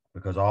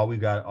because all we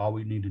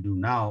need to do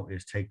now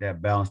is take that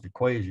balanced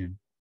equation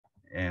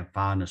and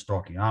find the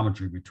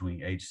stoichiometry between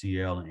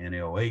HCl and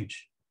NaOH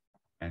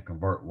and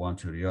convert one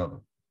to the other.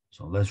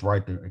 So let's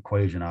write the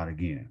equation out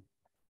again.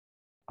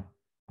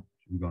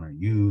 We're going to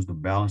use the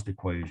balanced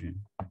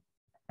equation.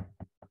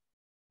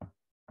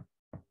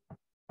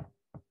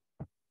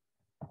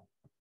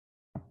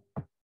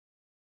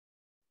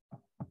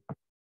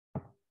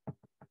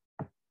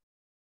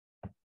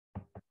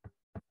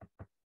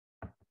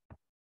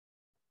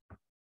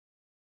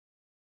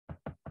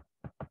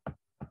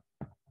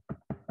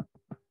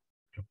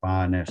 To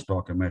find that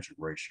stoichiometric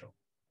ratio.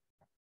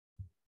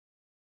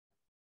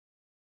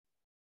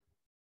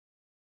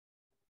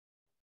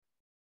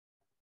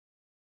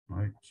 All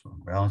right, so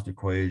balanced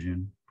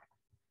equation,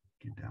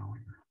 get down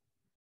here.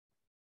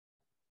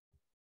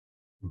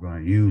 We're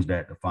going to use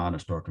that to find the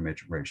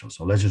stoichiometric ratio.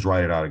 So let's just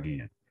write it out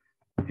again.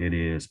 It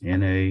is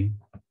NaOH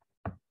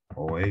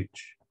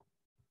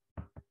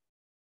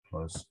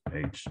plus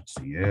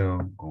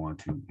HCl going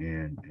to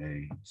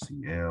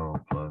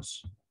NaCl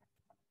plus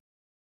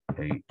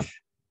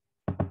H2O.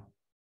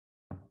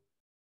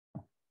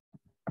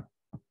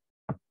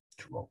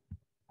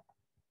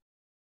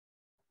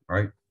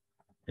 Right?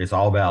 It's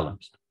all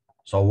balanced.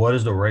 So what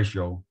is the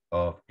ratio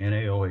of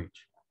NaOH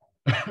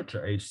to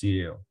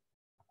HCl?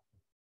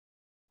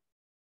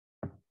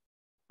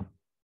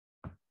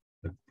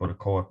 For the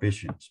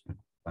coefficients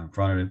in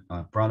front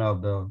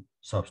of the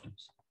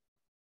substance.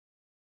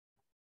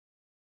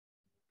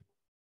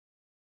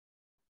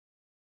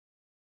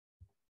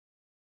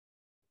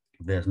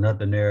 If there's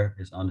nothing there,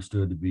 it's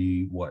understood to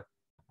be what?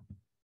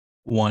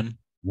 1.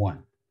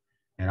 1.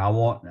 And I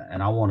want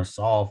to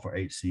solve for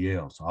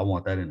HCl. So I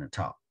want that in the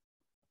top.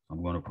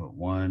 I'm going to put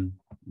 1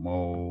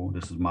 mole.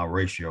 This is my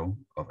ratio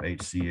of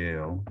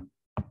HCl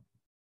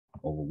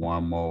over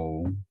 1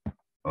 mole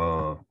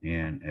of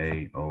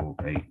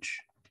NaOH.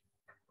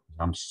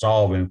 I'm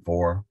solving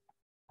for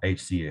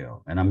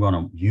HCl, and I'm going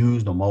to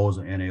use the moles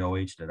of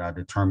NaOH that I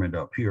determined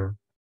up here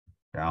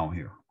down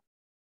here.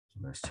 So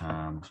that's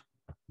times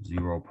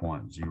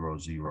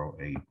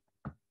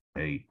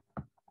 0.0088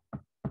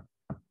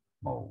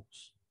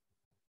 moles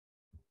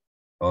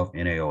of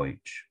NaOH.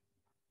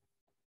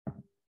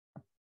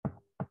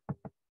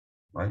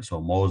 Right,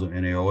 so moles of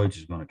NaOH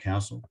is going to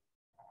cancel.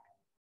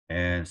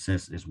 And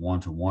since it's 1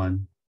 to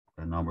 1,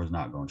 the number is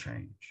not going to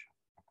change.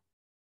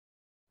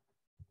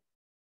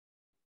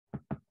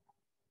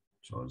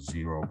 So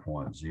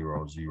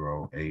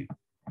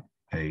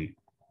 0.0088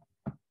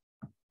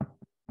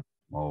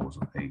 moles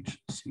of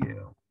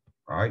HCl.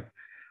 All right,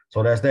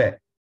 so that's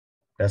that.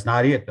 That's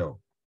not it though.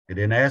 It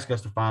didn't ask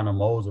us to find the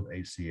moles of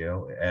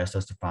HCl. It asked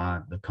us to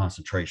find the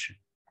concentration.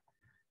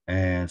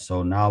 And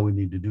so now we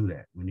need to do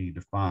that. We need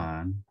to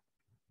find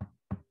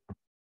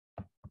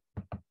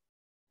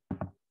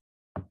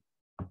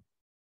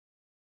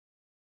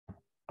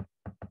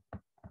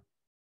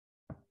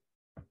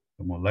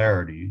the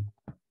molarity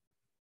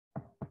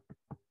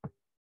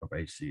of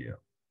HCl.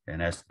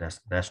 And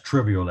that's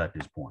trivial at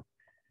this point.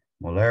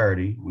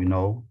 Molarity, we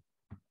know,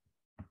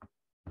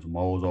 is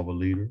moles over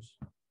liters.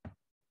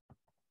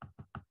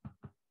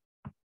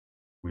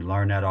 We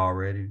learned that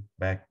already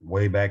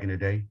way back in the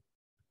day.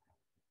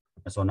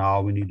 And so now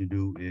all we need to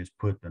do is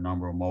put the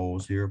number of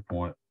moles here,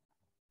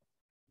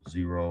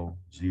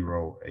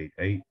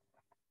 0.0088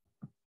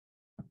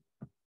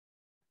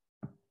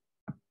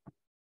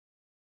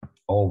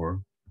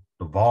 over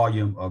the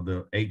volume of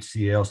the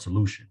HCl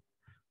solution,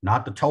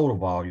 not the total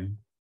volume,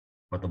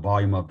 but the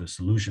volume of the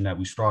solution that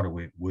we started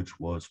with, which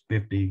was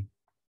 50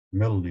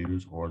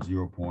 milliliters or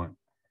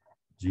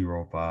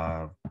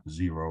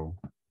 0.050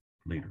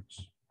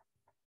 liters.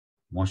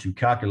 once you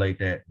calculate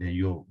that,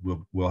 then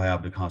we'll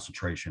have the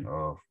concentration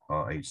of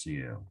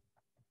HCl.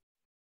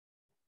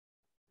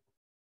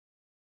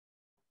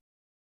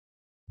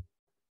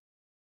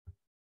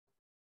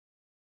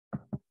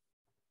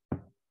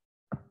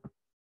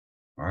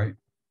 All right.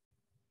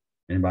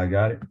 Anybody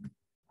got it?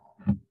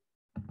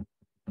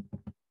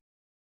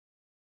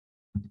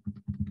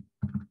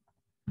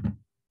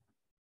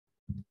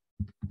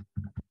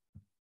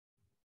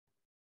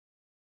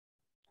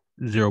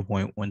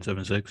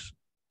 .176.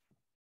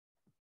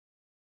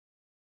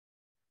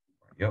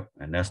 Yep.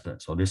 And that's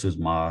so this is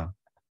my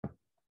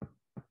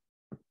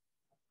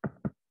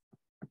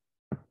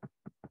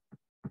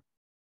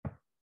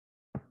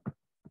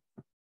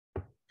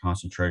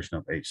concentration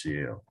of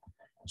HCl.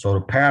 So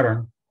the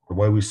pattern, the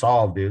way we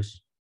solved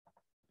this,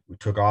 we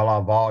took all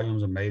our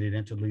volumes and made it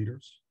into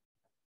liters.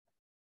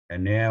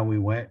 And then we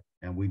went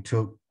and we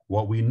took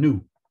what we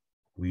knew.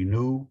 We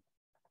knew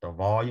the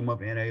volume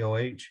of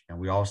NaOH, and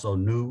we also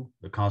knew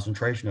the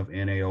concentration of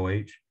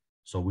NaOH.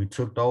 So we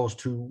took those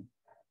two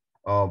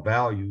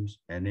values,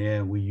 and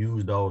then we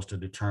used those to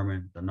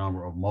determine the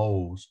number of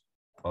moles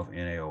of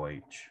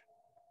NaOH.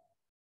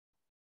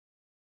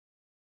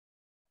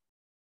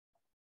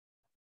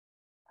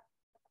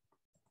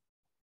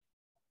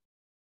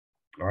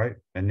 All right,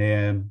 and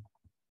then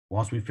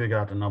once we figure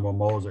out the number of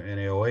moles of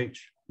NaOH,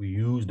 we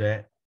use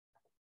that,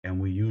 and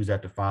we use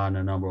that to find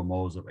the number of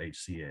moles of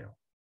HCl,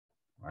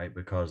 right?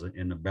 Because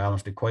in the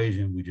balanced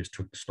equation, we just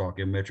took the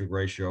stoichiometric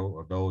ratio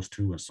of those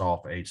two and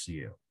solved for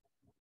HCl.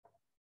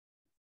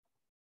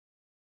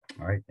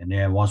 All right, and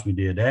then once we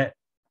did that,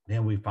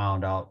 then we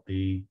found out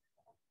the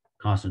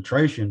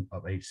concentration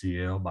of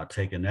HCl by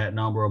taking that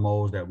number of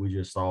moles that we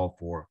just solved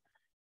for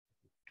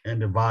and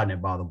dividing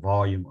it by the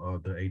volume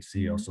of the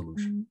HCl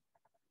solution.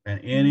 And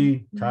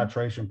any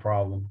titration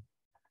problem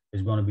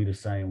is going to be the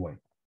same way.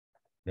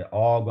 They're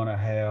all going to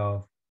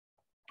have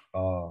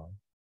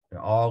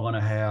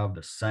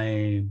the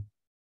same,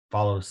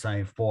 follow the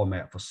same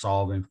format for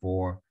solving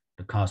for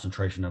the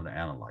concentration of the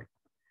analyte.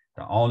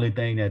 The only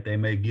thing that they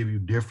may give you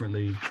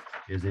differently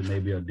is it may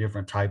be a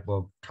different type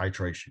of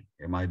titration.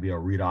 It might be a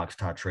redox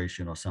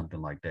titration or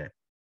something like that.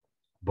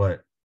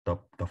 But the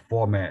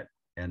format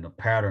and the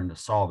pattern to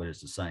solve it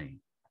is the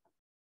same.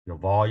 Your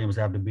volumes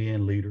have to be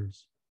in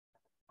liters.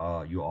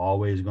 You're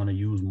always going to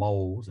use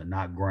moles and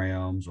not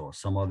grams or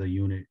some other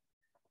unit.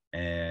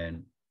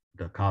 And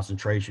the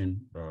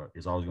concentration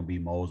is always going to be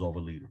moles over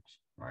liters.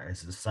 Right?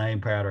 It's the same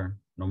pattern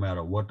no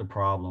matter what the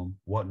problem,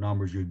 what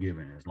numbers you're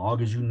given. As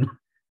long as you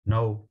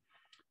know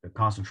the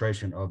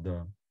concentration of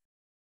the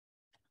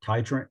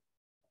titrant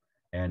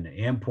and the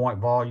endpoint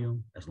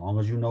volume, as long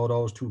as you know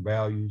those two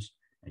values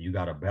and you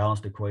got a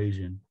balanced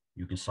equation,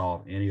 you can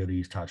solve any of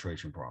these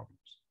titration problems.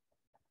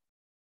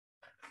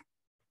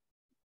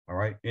 All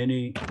right,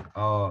 any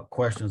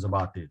questions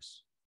about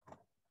this?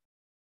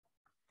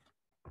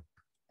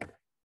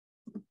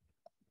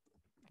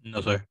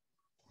 No, sir.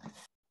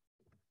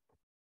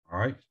 All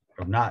right,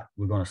 if not,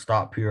 we're going to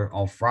stop here.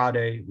 On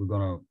Friday, we're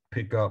going to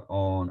pick up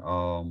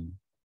on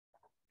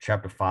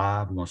chapter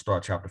 5. We're going to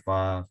start chapter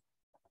 5.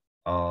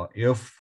 If